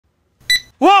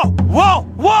Whoa! Whoa!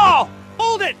 Whoa!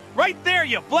 Hold it! Right there,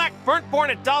 you black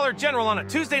burnt-born at Dollar General on a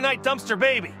Tuesday night dumpster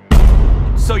baby.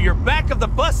 So your back of the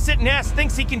bus sitting ass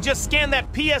thinks he can just scan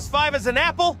that PS5 as an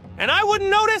apple? And I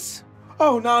wouldn't notice?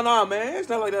 Oh, no, man. It's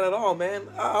not like that at all, man.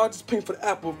 I'll just pay for the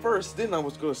apple first, then I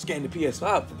was gonna scan the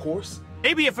PS5, of course.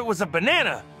 Maybe if it was a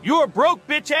banana, your broke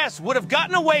bitch ass would have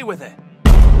gotten away with it.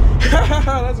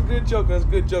 That's a good joke. That's a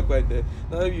good joke right there.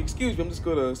 Now, if you excuse me, I'm just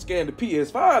gonna scan the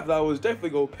PS5 that I was definitely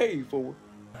gonna pay for.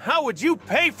 How would you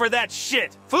pay for that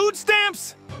shit? Food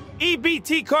stamps?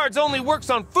 EBT cards only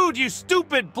works on food, you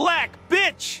stupid black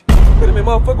bitch! Wait a minute,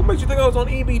 motherfucker. What makes you think I was on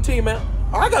EBT, man?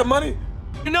 I got money.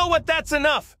 You know what? That's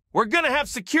enough. We're gonna have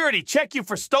security check you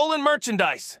for stolen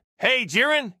merchandise. Hey,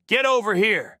 Jiren, get over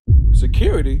here.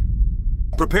 Security?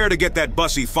 Prepare to get that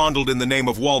bussy fondled in the name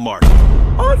of Walmart.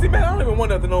 Honestly, man, I don't even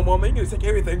want nothing no more, man. You gotta take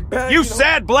everything back. You know?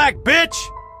 sad black bitch!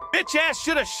 Bitch ass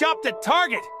should have shopped at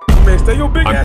Target. Man, stay your big ass.